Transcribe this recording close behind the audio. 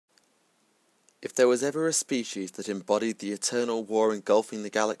If there was ever a species that embodied the eternal war engulfing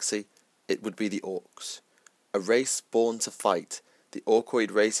the galaxy, it would be the Orks. A race born to fight, the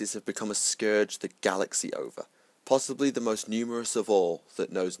Orkoid races have become a scourge the galaxy over, possibly the most numerous of all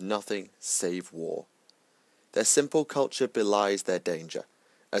that knows nothing save war. Their simple culture belies their danger,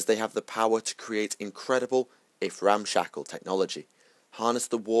 as they have the power to create incredible, if ramshackle technology, harness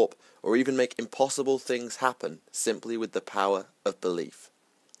the warp, or even make impossible things happen simply with the power of belief.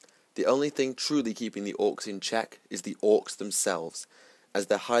 The only thing truly keeping the Orks in check is the Orks themselves, as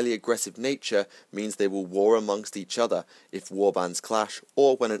their highly aggressive nature means they will war amongst each other if warbands clash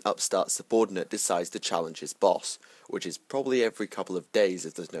or when an upstart subordinate decides to challenge his boss, which is probably every couple of days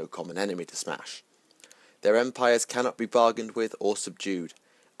if there's no common enemy to smash. Their empires cannot be bargained with or subdued,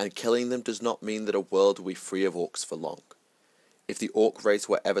 and killing them does not mean that a world will be free of Orks for long. If the Ork race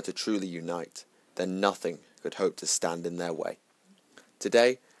were ever to truly unite, then nothing could hope to stand in their way.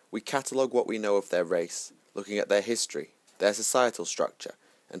 Today, we catalogue what we know of their race, looking at their history, their societal structure,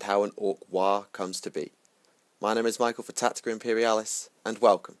 and how an Ork war comes to be. My name is Michael for Tactica Imperialis, and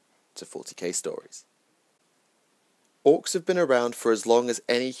welcome to 40k Stories. Orks have been around for as long as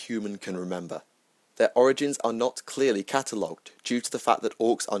any human can remember. Their origins are not clearly catalogued, due to the fact that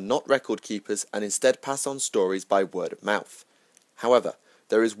Orks are not record keepers and instead pass on stories by word of mouth. However,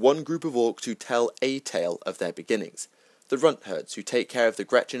 there is one group of Orks who tell a tale of their beginnings, the runt herds who take care of the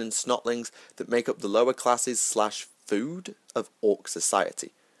Gretchen and Snotlings that make up the lower classes / food of Ork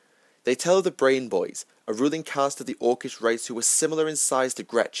society. They tell of the Brain Boys, a ruling caste of the Orkish race who were similar in size to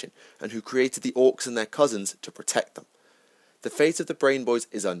Gretchen, and who created the Orks and their cousins to protect them. The fate of the Brain Boys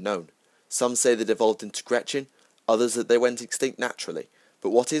is unknown. Some say they devolved into Gretchen, others that they went extinct naturally,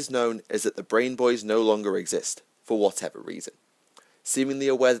 but what is known is that the Brain Boys no longer exist, for whatever reason. Seemingly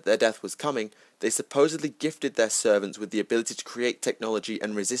aware that their death was coming, they supposedly gifted their servants with the ability to create technology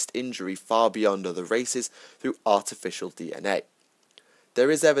and resist injury far beyond other races through artificial DNA. There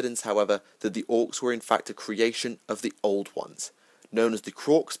is evidence, however, that the Orks were in fact a creation of the Old Ones. Known as the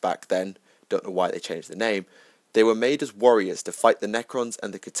Krorks back then, don't know why they changed the name, they were made as warriors to fight the Necrons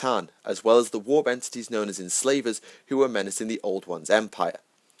and the Catan, as well as the warp entities known as Enslavers who were menacing the Old Ones' empire.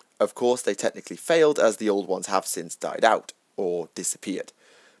 Of course, they technically failed, as the Old Ones have since died out, or disappeared,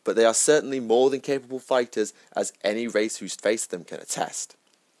 but they are certainly more than capable fighters, as any race who's faced them can attest.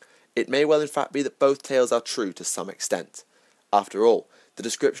 It may well in fact be that both tales are true to some extent. After all, the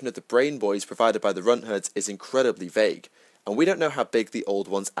description of the Brain Boys provided by the runt herds is incredibly vague, and we don't know how big the Old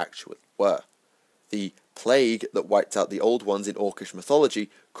Ones actually were. The plague that wiped out the Old Ones in Orkish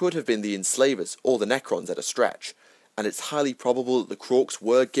mythology could have been the Enslavers or the Necrons at a stretch, and it's highly probable that the Krorks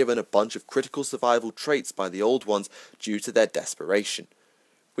were given a bunch of critical survival traits by the Old Ones due to their desperation.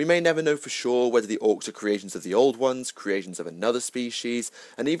 We may never know for sure whether the Orks are creations of the Old Ones, creations of another species,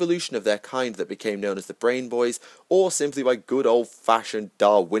 an evolution of their kind that became known as the Brain Boys, or simply by good old-fashioned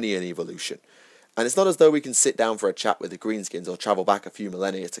Darwinian evolution. And it's not as though we can sit down for a chat with the greenskins or travel back a few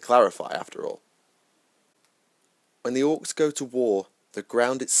millennia to clarify, after all. When the Orks go to war, the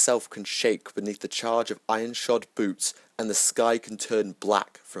ground itself can shake beneath the charge of iron-shod boots, and the sky can turn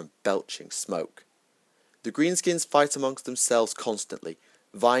black from belching smoke. The greenskins fight amongst themselves constantly,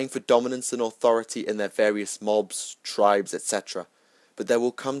 vying for dominance and authority in their various mobs, tribes, etc., but there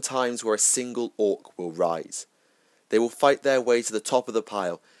will come times where a single Ork will rise. They will fight their way to the top of the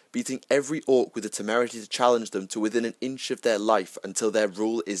pile, beating every Ork with the temerity to challenge them to within an inch of their life until their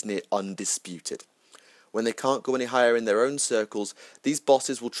rule is near undisputed. When they can't go any higher in their own circles, these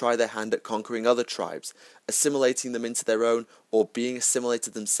bosses will try their hand at conquering other tribes, assimilating them into their own, or being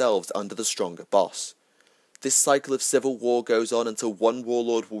assimilated themselves under the stronger boss. This cycle of civil war goes on until one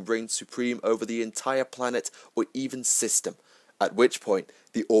warlord will reign supreme over the entire planet or even system, at which point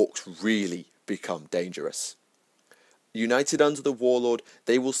the Orks really become dangerous. United under the warlord,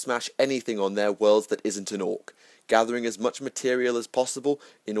 they will smash anything on their worlds that isn't an Ork, gathering as much material as possible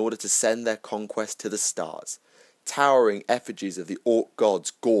in order to send their conquest to the stars. Towering effigies of the Ork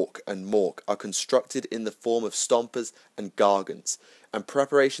gods Gork and Mork are constructed in the form of stompers and gargants, and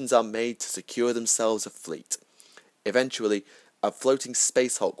preparations are made to secure themselves a fleet. Eventually, a floating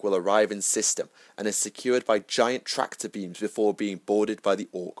space hulk will arrive in system, and is secured by giant tractor beams before being boarded by the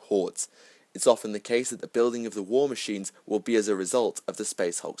Ork hordes. It's often the case that the building of the war machines will be as a result of the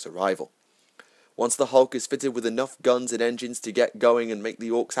space hulk's arrival. Once the Hulk is fitted with enough guns and engines to get going and make the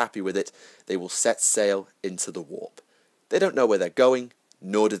Orks happy with it, they will set sail into the warp. They don't know where they're going,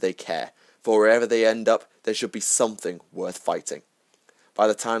 nor do they care, for wherever they end up, there should be something worth fighting. By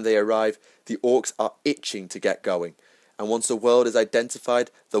the time they arrive, the Orks are itching to get going, and once the world is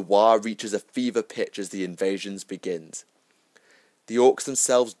identified, the war reaches a fever pitch as the invasion begins. The Orks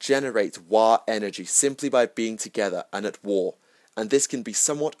themselves generate war energy simply by being together and at war, and this can be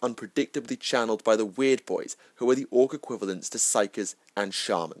somewhat unpredictably channeled by the Weird Boys, who are the Ork equivalents to Psykers and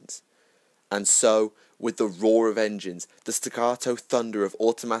Shamans. And so, with the roar of engines, the staccato thunder of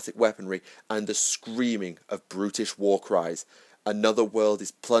automatic weaponry, and the screaming of brutish war cries, another world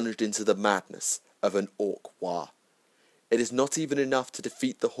is plunged into the madness of an Ork war. It is not even enough to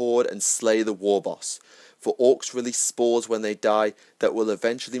defeat the Horde and slay the war boss, for Orks release spores when they die that will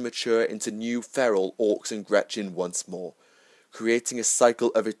eventually mature into new feral Orks and Gretchen once more, creating a cycle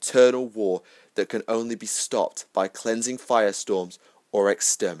of eternal war that can only be stopped by cleansing firestorms or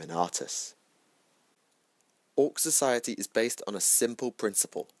exterminatus. Ork society is based on a simple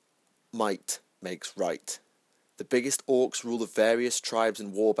principle: might makes right. The biggest Orks rule the various tribes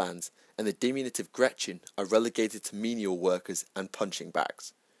and warbands, and the diminutive Gretchen are relegated to menial workers and punching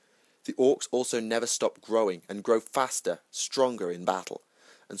bags. The Orks also never stop growing and grow faster, stronger in battle,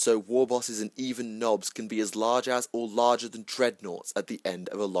 and so war bosses and even knobs can be as large as or larger than dreadnoughts at the end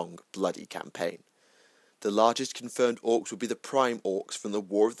of a long, bloody campaign. The largest confirmed Orks would be the Prime Orks from the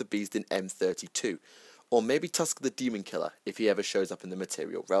War of the Beast in M32, or maybe Tusk the Demon Killer if he ever shows up in the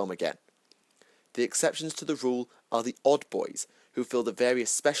material realm again. The exceptions to the rule are the Odd Boys, who fill the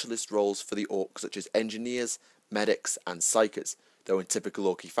various specialist roles for the Orks such as engineers, medics and psychers, though in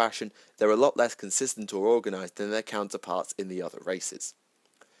typical Orky fashion they're a lot less consistent or organised than their counterparts in the other races.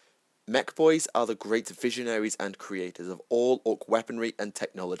 Mech Boys are the great visionaries and creators of all Ork weaponry and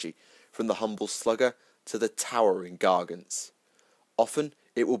technology, from the humble slugger to the towering gargants. Often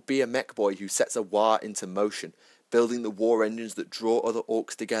it will be a mech boy who sets a war into motion, building the war engines that draw other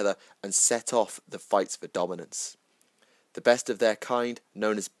Orks together and set off the fights for dominance. The best of their kind,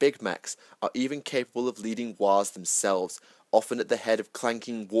 known as big mechs, are even capable of leading wars themselves, often at the head of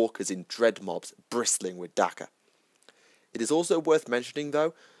clanking walkers in dread mobs bristling with Tactica. It is also worth mentioning,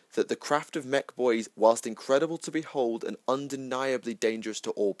 though, that the craft of mech boys, whilst incredible to behold and undeniably dangerous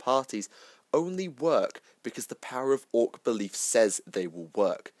to all parties, only work because the power of Ork belief says they will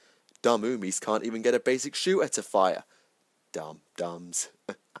work. Dumb Umis can't even get a basic shooter to fire. Dums.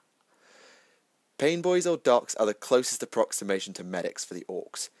 Pain Boys or Docs are the closest approximation to medics for the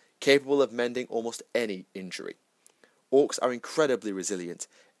Orks, capable of mending almost any injury. Orks are incredibly resilient,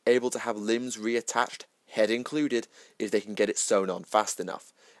 able to have limbs reattached, head included, if they can get it sewn on fast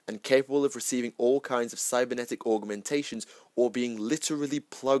enough, and capable of receiving all kinds of cybernetic augmentations or being literally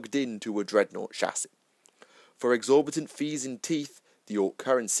plugged into a dreadnought chassis. For exorbitant fees in teeth, the Ork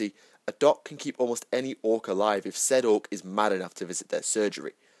currency, a doc can keep almost any Ork alive if said Ork is mad enough to visit their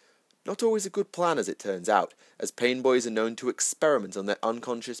surgery. Not always a good plan as it turns out, as Pain Boys are known to experiment on their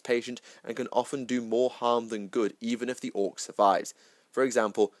unconscious patient and can often do more harm than good even if the Ork survives. For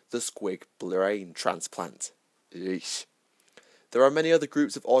example, the Squig brain transplant. Eesh. There are many other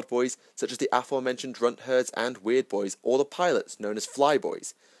groups of odd boys, such as the aforementioned runt herds and weird boys, or the pilots, known as fly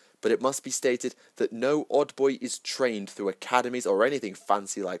boys. But it must be stated that no odd boy is trained through academies or anything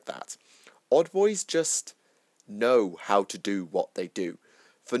fancy like that. Odd boys just know how to do what they do,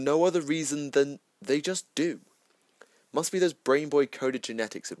 for no other reason than they just do. Must be those brain boy coded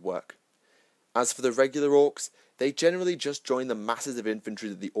genetics at work. As for the regular Orks, they generally just join the masses of infantry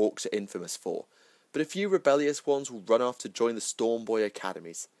that the Orks are infamous for, but a few rebellious ones will run off to join the Storm Boy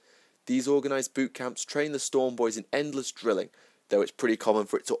academies. These organised boot camps train the Storm Boys in endless drilling, though it's pretty common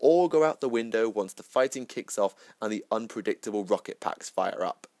for it to all go out the window once the fighting kicks off and the unpredictable rocket packs fire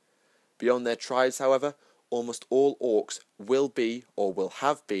up. Beyond their tribes, however, almost all Orks will be, or will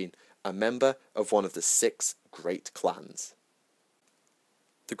have been, a member of one of the 6 great clans.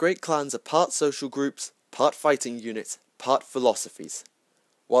 The great clans are part social groups, part fighting units, part philosophies.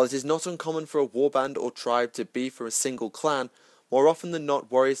 While it is not uncommon for a warband or tribe to be from a single clan, more often than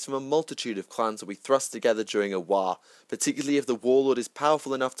not warriors from a multitude of clans will be thrust together during a war, particularly if the warlord is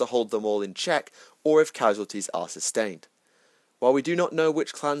powerful enough to hold them all in check, or if casualties are sustained. While we do not know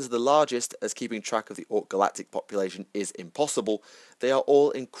which clans are the largest, as keeping track of the Ork galactic population is impossible, they are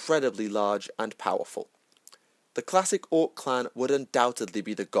all incredibly large and powerful. The classic Ork clan would undoubtedly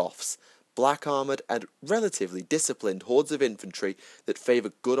be the Goths, black-armoured and relatively disciplined hordes of infantry that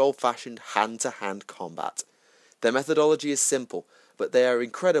favour good old-fashioned hand-to-hand combat. Their methodology is simple, but they are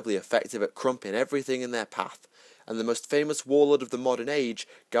incredibly effective at crumping everything in their path, and the most famous warlord of the modern age,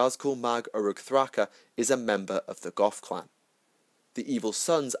 Gazkul Mag Urugthraka, is a member of the Goth clan. The Evil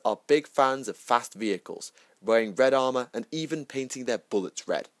Sons are big fans of fast vehicles, wearing red armour and even painting their bullets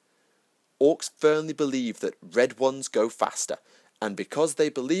red. Orks firmly believe that red ones go faster, and because they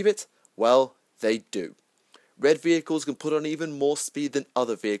believe it, well, they do. red vehicles can put on even more speed than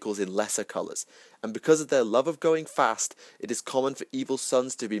other vehicles in lesser colours, and because of their love of going fast, it is common for evil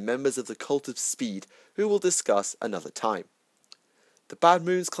sons to be members of the cult of speed, who we'll discuss another time. The Bad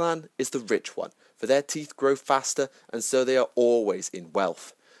Moons clan is the rich one, for their teeth grow faster and so they are always in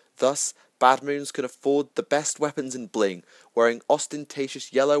wealth. Thus, Bad Moons can afford the best weapons and bling, wearing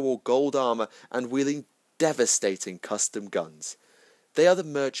ostentatious yellow or gold armour and wielding devastating custom guns. They are the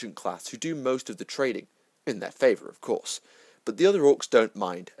merchant class who do most of the trading, in their favour of course, but the other orcs don't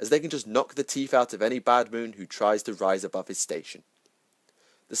mind, as they can just knock the teeth out of any Bad Moon who tries to rise above his station.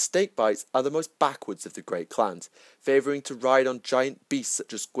 The Snakebites are the most backwards of the great clans, favouring to ride on giant beasts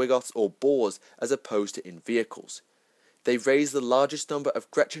such as squigoths or boars as opposed to in vehicles. They raise the largest number of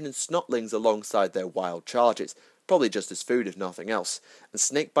Gretchen and Snotlings alongside their wild charges, probably just as food if nothing else, and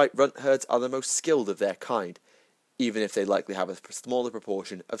Snakebite runt herds are the most skilled of their kind, even if they likely have a smaller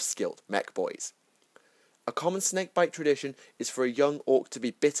proportion of skilled mech boys. A common snakebite tradition is for a young orc to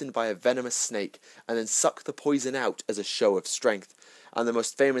be bitten by a venomous snake and then suck the poison out as a show of strength, and the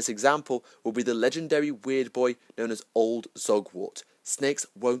most famous example will be the legendary weird boy known as Old Zogwart. Snakes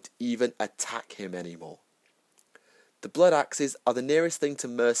won't even attack him anymore. The Blood Axes are the nearest thing to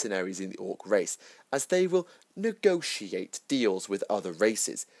mercenaries in the orc race, as they will negotiate deals with other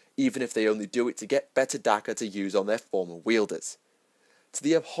races, even if they only do it to get better dagger to use on their former wielders. To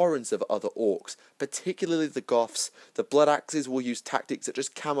the abhorrence of other orcs, particularly the Goths, the Blood Axes will use tactics such as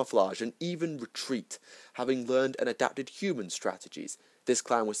camouflage and even retreat, having learned and adapted human strategies. This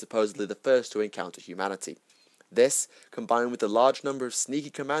clan was supposedly the first to encounter humanity. This, combined with the large number of sneaky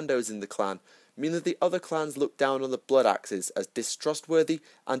commandos in the clan, mean that the other clans look down on the Blood Axes as distrustworthy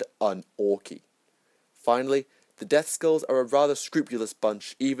and un-orky. Finally, the Death Skulls are a rather scrupulous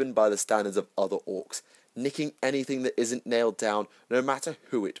bunch even by the standards of other orcs, nicking anything that isn't nailed down no matter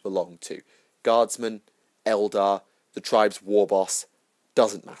who it belonged to. Guardsmen, Eldar, the tribe's war boss,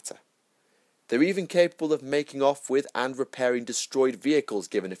 doesn't matter. They're even capable of making off with and repairing destroyed vehicles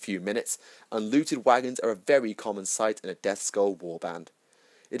given a few minutes, and looted wagons are a very common sight in a Death Skull warband.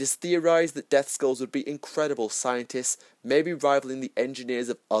 It is theorized that Death Skulls would be incredible scientists, maybe rivaling the engineers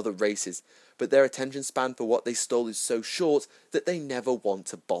of other races, but their attention span for what they stole is so short that they never want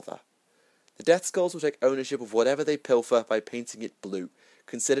to bother. The Death Skulls will take ownership of whatever they pilfer by painting it blue,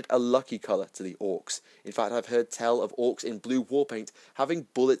 considered a lucky colour to the orcs. In fact, I've heard tell of orcs in blue war paint having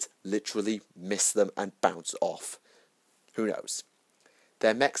bullets literally miss them and bounce off. Who knows?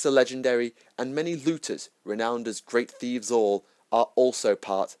 Their mechs are legendary, and many looters, renowned as great thieves all, are also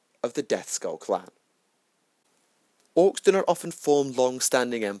part of the Death Skull clan. Orcs do not often form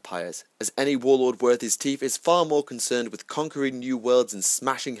long-standing empires, as any warlord worth his teeth is far more concerned with conquering new worlds and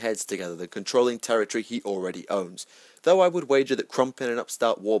smashing heads together than controlling territory he already owns, though I would wager that crumping an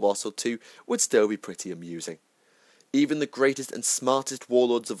upstart warboss or two would still be pretty amusing. Even the greatest and smartest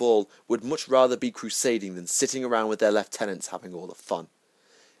warlords of all would much rather be crusading than sitting around with their lieutenants having all the fun.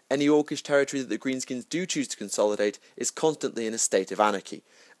 Any orcish territory that the greenskins do choose to consolidate is constantly in a state of anarchy,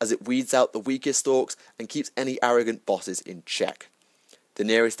 as it weeds out the weakest orcs and keeps any arrogant bosses in check. The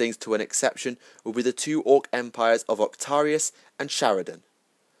nearest things to an exception will be the two orc empires of Octarius and Sharadan.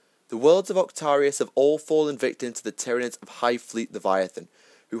 The worlds of Octarius have all fallen victim to the tyranids of High Fleet Leviathan,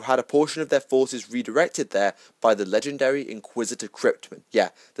 who had a portion of their forces redirected there by the legendary Inquisitor Cryptman,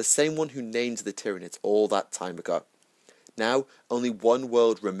 the same one who named the tyranids all that time ago. Now, only one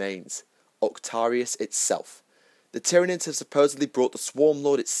world remains, Octarius itself. The Tyranids have supposedly brought the Swarm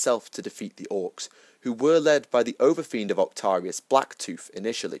Lord itself to defeat the Orcs, who were led by the Overfiend of Octarius, Blacktooth,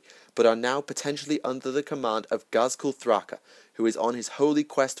 initially, but are now potentially under the command of Ghazghkull Thraka, who is on his holy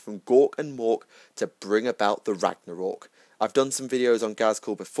quest from Gork and Mork to bring about the Ragnarok. I've done some videos on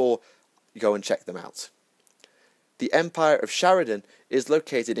Ghazghkull before, go and check them out. The Empire of Sharadan is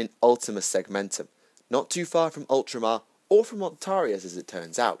located in Ultima Segmentum, not too far from Ultramar, or from Octarius as it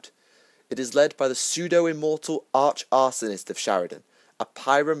turns out. It is led by the pseudo-immortal Arch-Arsonist of Sharadan, a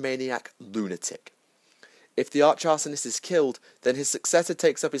pyromaniac lunatic. If the Arch-Arsonist is killed, then his successor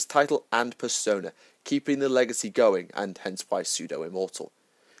takes up his title and persona, keeping the legacy going, and hence why pseudo-immortal.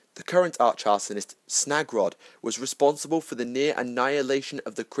 The current Arch-Arsonist, Snagrod, was responsible for the near annihilation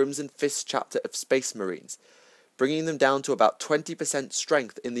of the Crimson Fist chapter of Space Marines, bringing them down to about 20%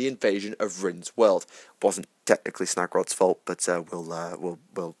 strength in the invasion of Rin's world. Wasn't technically Snagrod's fault, but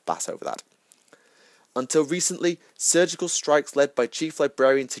we'll pass over that. Until recently, surgical strikes led by Chief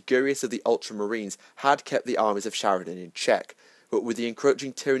Librarian Tigurius of the Ultramarines had kept the armies of Sharadan in check, but with the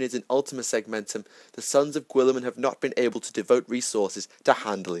encroaching Tyranids in Ultima Segmentum, the Sons of Guilliman have not been able to devote resources to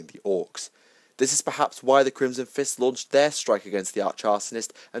handling the Orcs. This is perhaps why the Crimson Fist launched their strike against the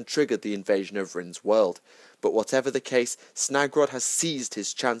Arch-Arsonist and triggered the invasion of Rin's world. but whatever the case, Snagrod has seized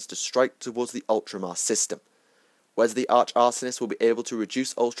his chance to strike towards the Ultramar system. Whether the Arch-Arsonist will be able to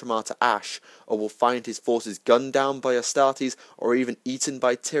reduce Ultramar to ash, or will find his forces gunned down by Astartes, or even eaten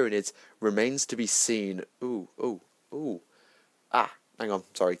by Tyranids, remains to be seen. Hang on,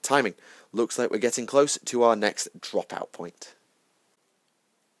 sorry, timing. Looks like we're getting close to our next dropout point.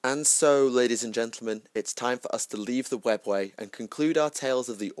 And so, ladies and gentlemen, it's time for us to leave the webway and conclude our tales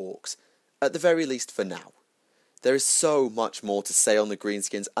of the Orks, at the very least for now. There is so much more to say on the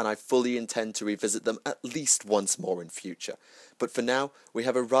greenskins, and I fully intend to revisit them at least once more in future. But for now, we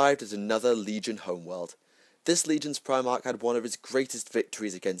have arrived at another Legion homeworld. This Legion's Primarch had one of his greatest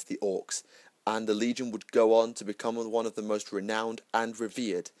victories against the Orks, and the Legion would go on to become one of the most renowned and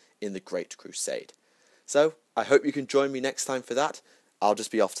revered in the Great Crusade. So, I hope you can join me next time for that. I'll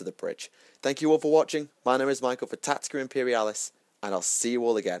just be off to the bridge. Thank you all for watching. My name is Michael for Tactica Imperialis, and I'll see you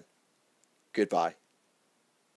all again. Goodbye.